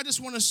here, but I just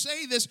want to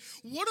say this.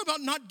 What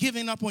about not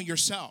giving up on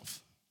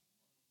yourself?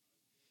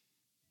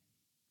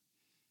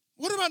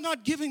 What about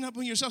not giving up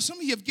on yourself? Some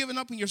of you have given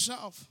up on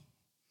yourself.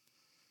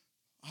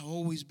 I'll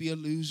always be a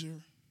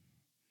loser.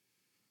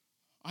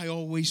 I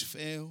always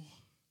fail.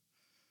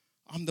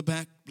 I'm the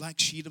black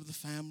sheep of the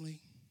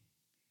family.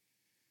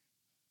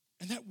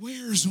 And that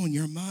wears on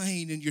your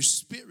mind and your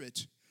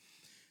spirit.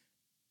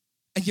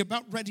 And you're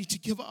about ready to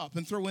give up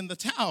and throw in the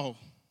towel.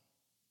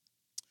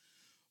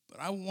 But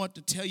I want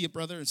to tell you,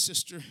 brother and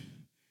sister,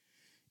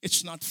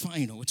 it's not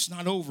final. It's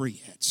not over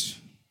yet.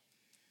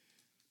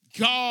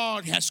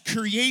 God has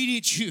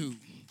created you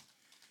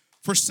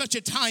for such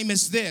a time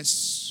as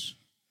this.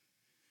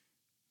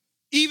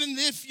 Even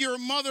if your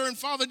mother and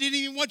father didn't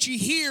even want you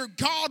here,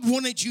 God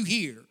wanted you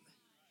here.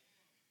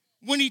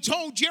 When He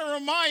told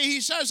Jeremiah, He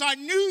says, I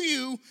knew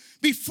you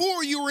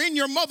before you were in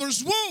your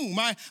mother's womb.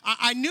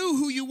 I knew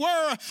who you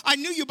were. I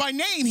knew you by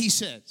name, He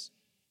says.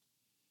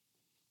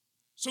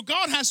 So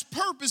God has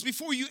purpose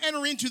before you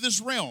enter into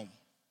this realm.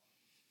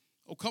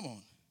 Oh, come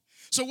on.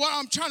 So what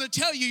I'm trying to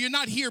tell you, you're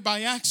not here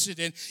by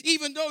accident.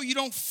 Even though you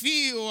don't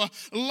feel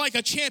like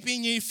a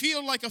champion, you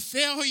feel like a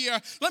failure.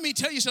 Let me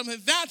tell you something.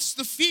 That's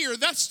the fear.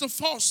 That's the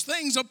false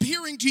things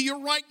appearing to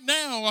you right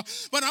now.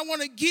 But I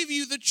want to give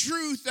you the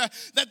truth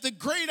that the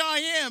great I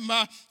am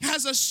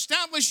has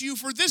established you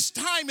for this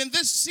time and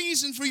this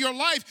season for your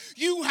life.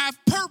 You have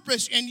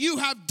purpose and you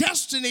have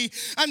destiny.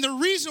 And the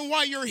reason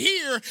why you're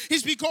here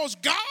is because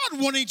God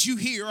wanted you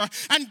here.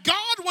 And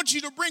God wants you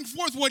to bring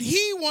forth what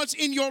He wants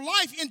in your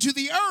life into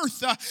the earth.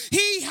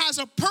 He has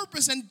a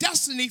purpose and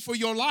destiny for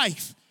your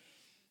life.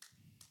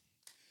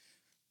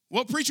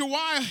 Well, preacher,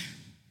 why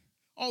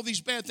all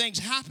these bad things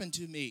happen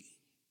to me?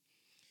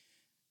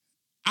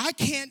 I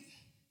can't,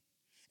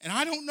 and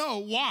I don't know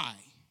why,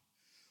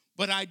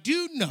 but I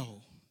do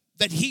know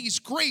that He's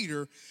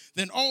greater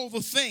than all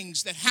the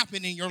things that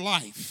happen in your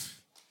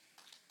life.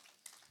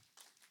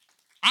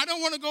 I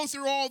don't want to go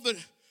through all the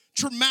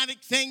traumatic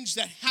things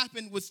that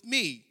happened with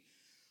me,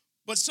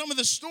 but some of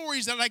the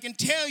stories that I can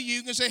tell you,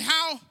 you can say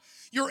how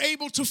you're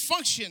able to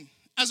function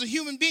as a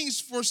human being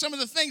for some of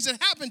the things that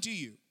happen to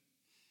you.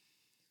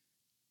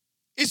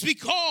 It's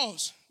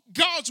because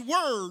God's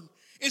word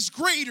is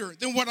greater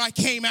than what I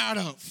came out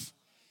of.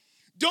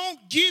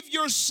 Don't give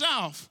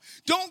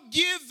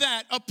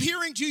that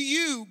appearing to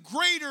you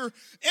greater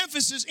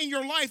emphasis in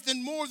your life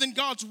than more than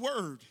God's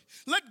word.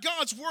 Let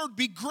God's word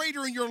be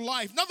greater in your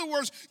life. In other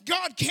words,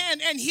 God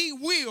can and He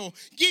will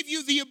give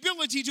you the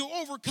ability to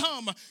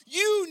overcome.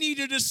 You need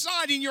to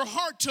decide in your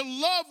heart to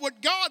love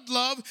what God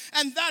loves,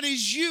 and that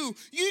is you.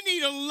 You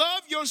need to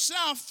love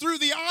yourself through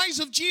the eyes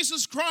of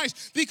Jesus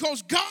Christ,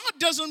 because God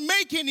doesn't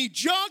make any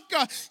junk.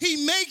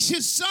 He makes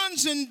His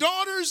sons and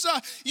daughters.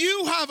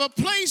 You have a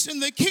place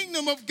in the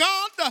kingdom of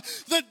God.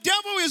 The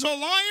devil is a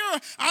liar.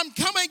 I'm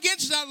coming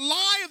against that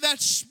lie of that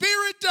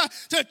spirit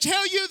to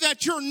tell you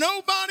that you're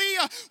nobody.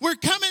 We're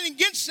coming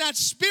against that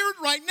spirit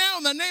right now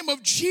in the name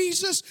of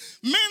Jesus.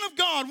 Man of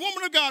God,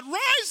 woman of God,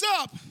 rise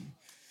up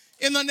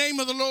in the name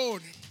of the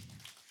Lord.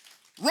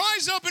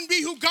 Rise up and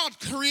be who God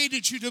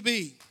created you to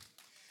be.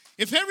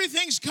 If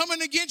everything's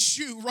coming against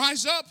you,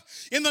 rise up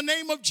in the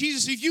name of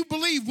Jesus. If you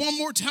believe one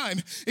more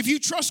time, if you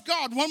trust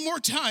God one more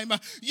time,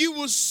 you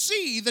will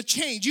see the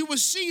change. You will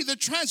see the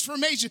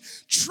transformation.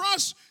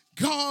 Trust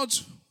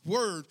God's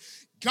word.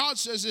 God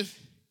says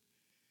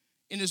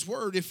in His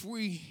word, if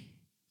we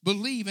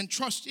believe and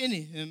trust in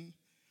Him,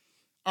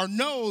 or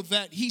know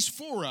that He's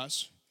for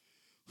us,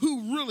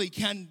 who really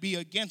can be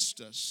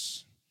against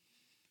us?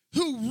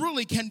 Who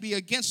really can be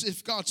against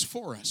if God's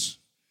for us?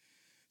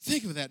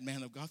 Think of that,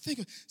 man of God. Think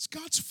of it.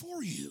 God's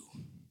for you.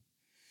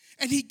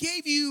 And He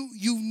gave you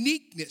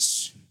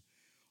uniqueness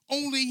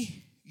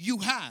only you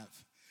have.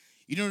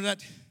 You know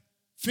that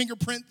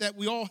fingerprint that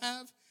we all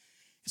have?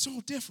 It's all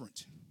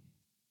different.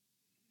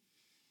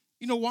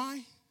 You know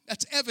why?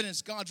 That's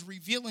evidence God's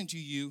revealing to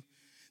you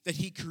that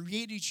He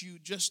created you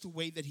just the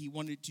way that He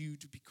wanted you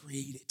to be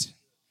created.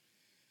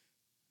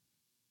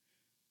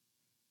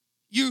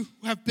 You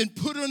have been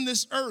put on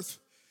this earth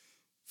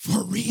for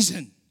a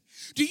reason.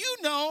 Do you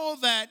know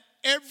that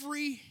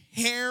every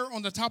hair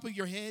on the top of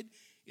your head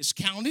is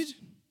counted?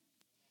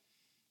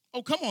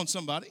 Oh, come on,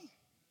 somebody.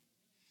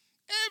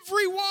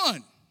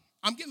 Everyone.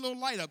 I'm getting a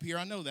little light up here,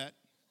 I know that.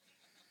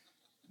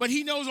 But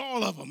He knows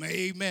all of them,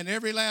 amen,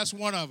 every last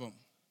one of them.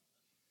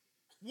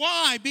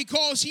 Why?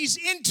 Because He's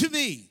into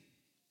me.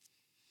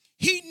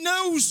 He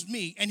knows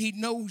me and He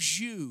knows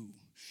you.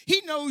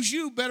 He knows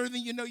you better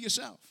than you know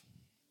yourself.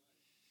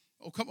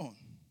 Oh, come on.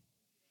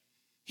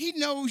 He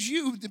knows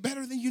you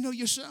better than you know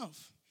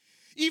yourself.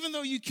 Even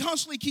though you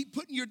constantly keep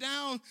putting you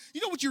down,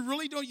 you know what you're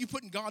really doing? You're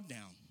putting God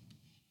down.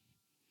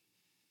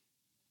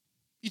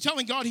 You're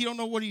telling God He don't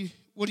know what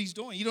He's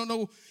doing. You don't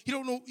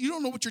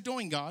know what you're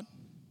doing, God.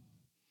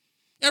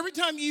 Every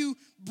time you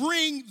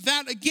bring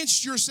that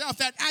against yourself,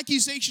 that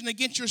accusation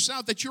against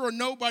yourself that you're a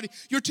nobody,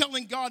 you're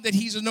telling God that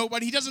he's a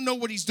nobody. He doesn't know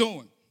what he's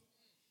doing.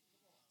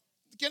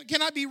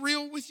 Can I be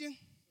real with you?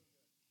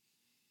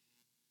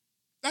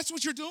 That's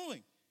what you're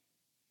doing.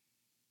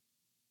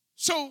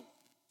 So,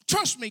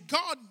 trust me,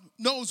 God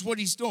knows what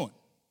he's doing.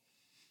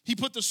 He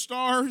put the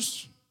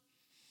stars,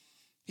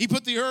 he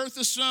put the earth,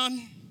 the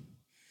sun,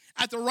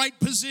 at the right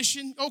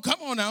position. Oh,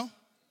 come on now.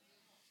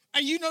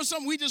 And you know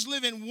something? We just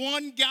live in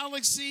one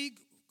galaxy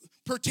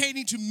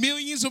pertaining to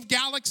millions of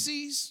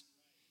galaxies.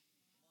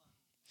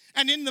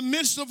 And in the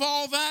midst of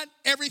all that,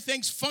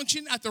 everything's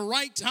functioning at the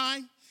right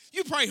time.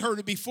 You probably heard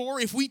it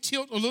before. If we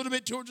tilt a little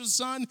bit towards the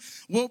sun,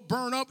 we'll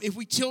burn up. If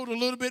we tilt a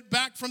little bit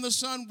back from the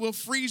sun, we'll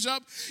freeze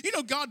up. You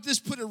know, God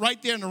just put it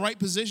right there in the right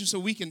position so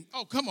we can,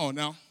 oh, come on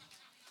now.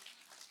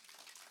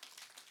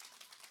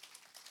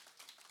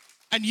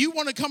 And you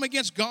want to come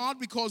against God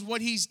because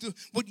what you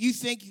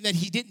think that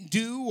he didn't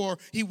do or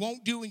he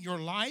won't do in your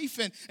life,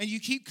 and you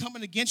keep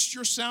coming against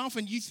yourself,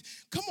 and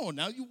come on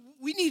now.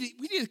 We need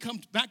to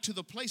come back to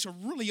the place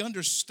of really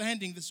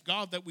understanding this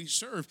God that we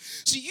serve.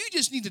 See, you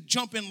just need to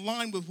jump in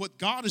line with what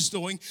God is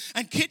doing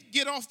and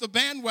get off the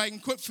bandwagon,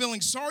 quit feeling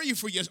sorry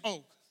for you.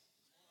 Oh,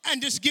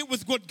 and just get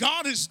with what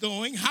God is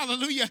doing.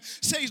 Hallelujah.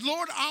 Say,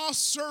 Lord, I'll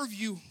serve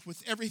you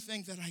with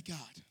everything that I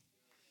got.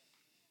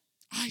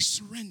 I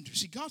surrender.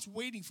 See, God's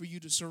waiting for you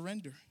to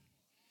surrender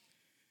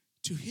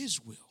to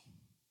his will.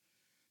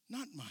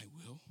 Not my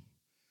will,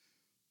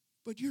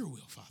 but your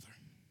will, Father.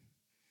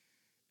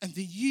 And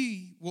then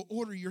ye will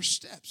order your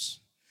steps.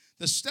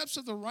 The steps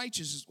of the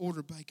righteous is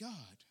ordered by God.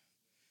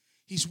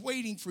 He's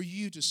waiting for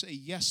you to say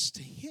yes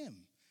to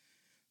him.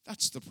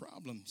 That's the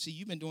problem. See,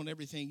 you've been doing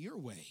everything your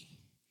way.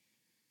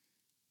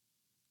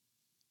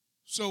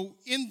 So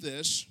in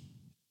this,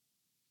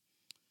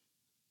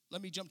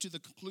 let me jump to the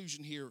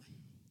conclusion here.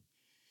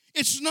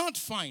 It's not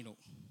final,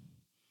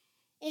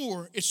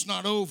 or it's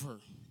not over.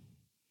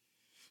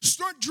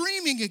 Start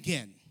dreaming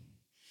again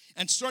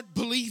and start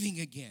believing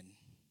again.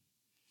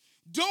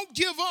 Don't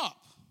give up.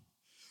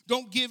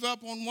 Don't give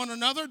up on one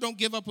another. Don't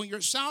give up on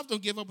yourself.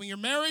 Don't give up on your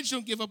marriage.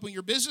 Don't give up on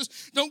your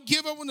business. Don't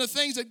give up on the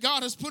things that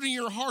God has put in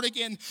your heart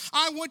again.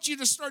 I want you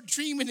to start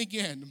dreaming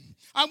again.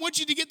 I want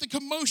you to get the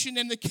commotion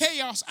and the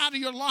chaos out of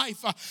your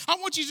life. I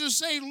want you to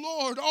say,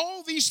 Lord,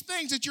 all these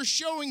things that you're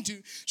showing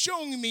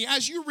me,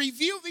 as you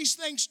reveal these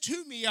things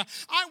to me,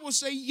 I will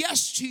say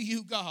yes to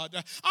you,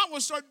 God. I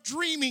will start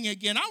dreaming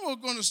again. I'm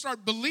going to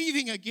start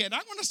believing again.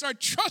 I'm going to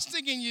start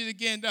trusting in you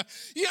again.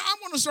 I'm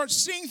going to start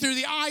seeing through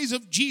the eyes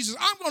of Jesus.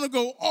 I'm going to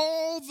go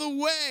all the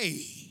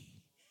way.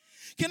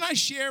 Can I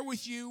share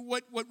with you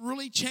what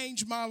really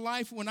changed my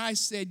life when I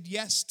said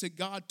yes to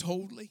God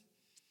totally?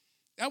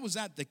 That was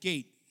at the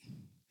gate.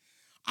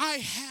 I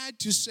had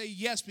to say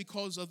yes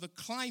because of the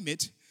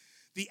climate,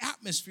 the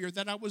atmosphere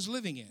that I was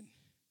living in.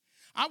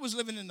 I was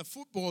living in the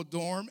football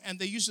dorm, and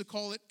they used to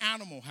call it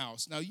Animal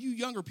House. Now, you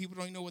younger people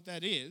don't even know what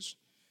that is,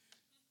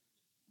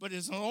 but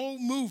it's an old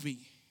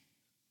movie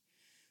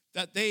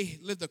that they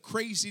lived a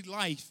crazy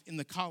life in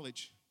the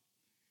college.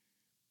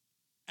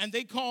 And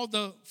they called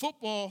the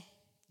football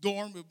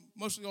dorm,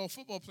 mostly all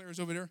football players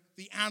over there,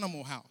 the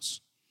Animal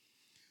House.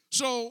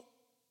 So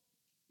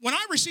when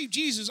I received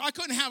Jesus, I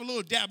couldn't have a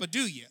little dab-a-do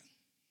yet.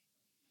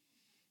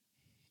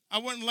 I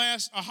wouldn't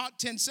last a hot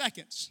 10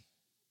 seconds.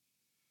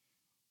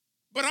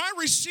 But I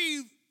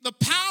received the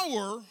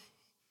power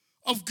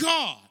of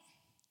God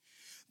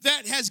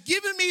that has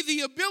given me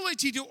the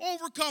ability to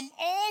overcome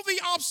all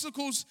the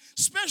obstacles,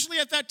 especially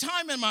at that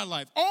time in my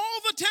life, all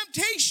the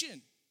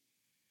temptation.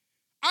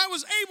 I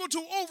was able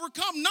to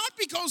overcome not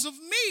because of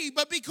me,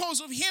 but because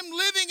of him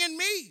living in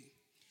me.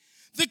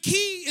 The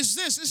key is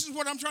this. This is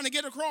what I'm trying to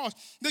get across.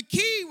 The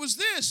key was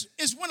this,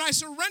 is when I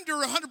surrender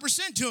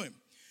 100% to him.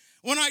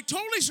 When I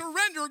totally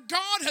surrender,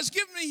 God has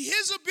given me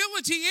his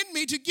ability in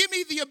me to give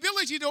me the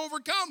ability to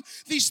overcome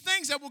these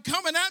things that were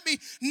coming at me,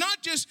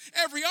 not just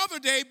every other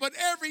day, but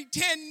every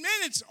 10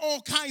 minutes, all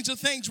kinds of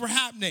things were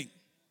happening.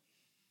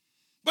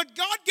 But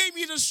God gave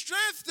me the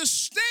strength to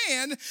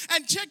stand,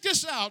 and check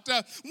this out.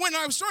 When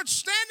I start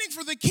standing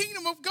for the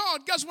kingdom of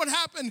God, guess what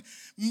happened?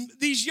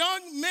 These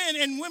young men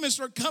and women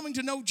start coming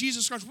to know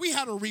Jesus Christ. We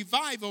had a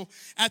revival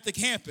at the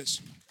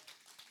campus.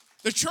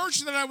 The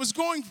church that I was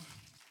going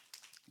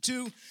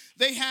to,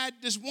 they had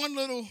this one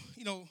little,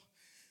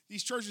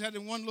 these churches had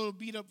one little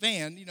beat-up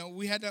van.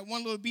 We had that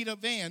one little beat-up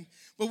van.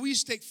 But we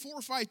used to take 4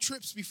 or 5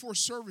 trips before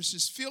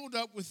services filled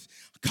up with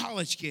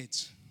college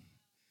kids.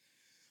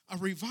 A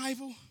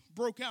revival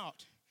broke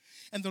out.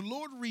 And the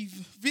Lord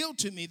revealed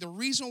to me the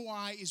reason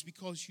why is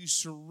because you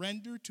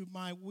surrender to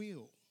my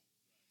will.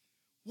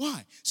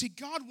 Why? See,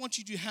 God wants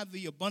you to have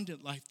the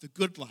abundant life, the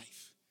good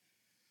life.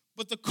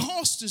 But the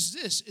cost is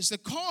this, the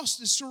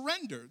cost is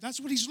surrender. That's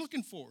what he's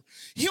looking for.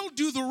 He'll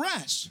do the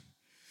rest.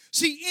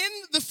 See, in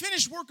the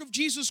finished work of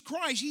Jesus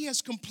Christ, he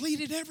has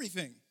completed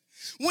everything.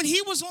 When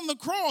he was on the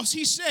cross,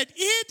 he said,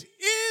 it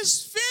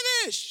is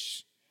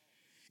finished.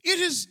 It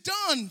is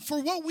done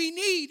for what we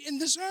need in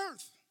this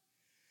earth.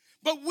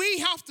 But we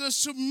have to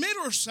submit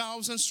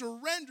ourselves and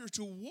surrender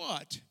to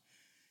what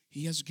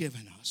He has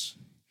given us.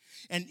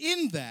 And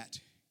in that,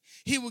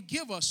 he will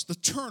give us the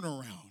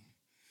turnaround.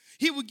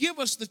 He will give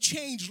us the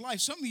changed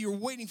life. Some of you are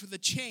waiting for the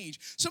change.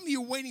 Some of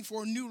you are waiting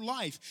for a new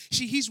life.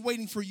 See, he's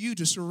waiting for you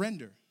to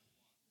surrender.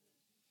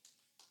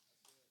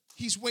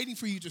 He's waiting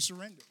for you to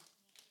surrender.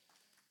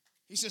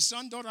 He says,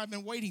 son, daughter, I've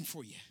been waiting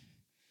for you.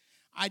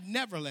 I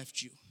never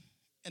left you,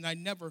 and I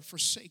never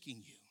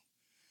forsaken you.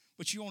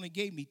 But you only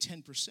gave me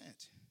 10%.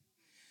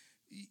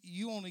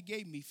 You only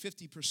gave me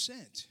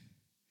 50%.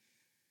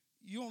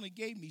 You only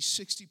gave me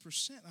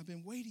 60%. I've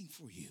been waiting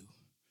for you.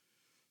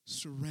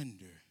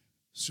 Surrender,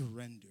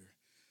 surrender,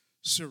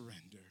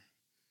 surrender.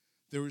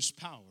 There is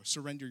power.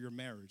 Surrender your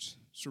marriage.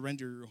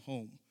 Surrender your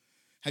home.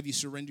 Have you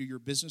surrendered your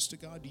business to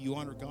God? Do you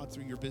honor God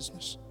through your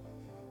business?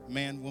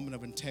 Man, woman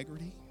of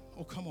integrity?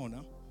 Oh, come on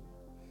now.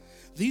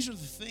 These are the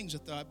things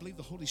that I believe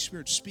the Holy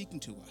Spirit's speaking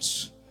to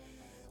us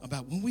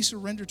about. When we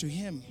surrender to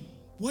him,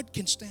 what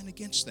can stand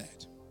against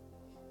that?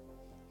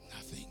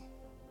 Nothing.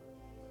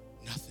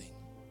 Nothing.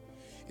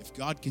 If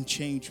God can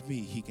change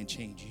me, he can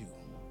change you.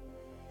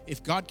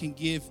 If God can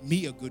give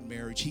me a good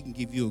marriage, he can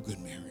give you a good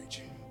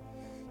marriage.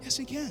 Yes,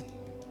 he can.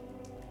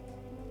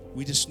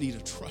 We just need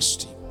to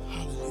trust him.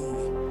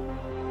 Hallelujah.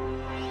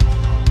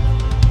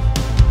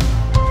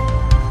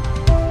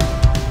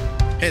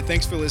 Hey,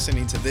 thanks for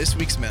listening to this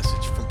week's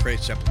message from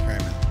Praise Chapel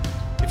Paramount.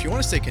 If you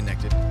want to stay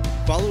connected,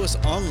 follow us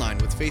online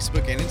with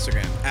Facebook and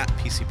Instagram at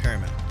PC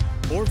Paramount,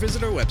 or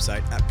visit our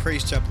website at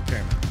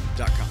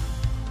praisechapelparamount.com.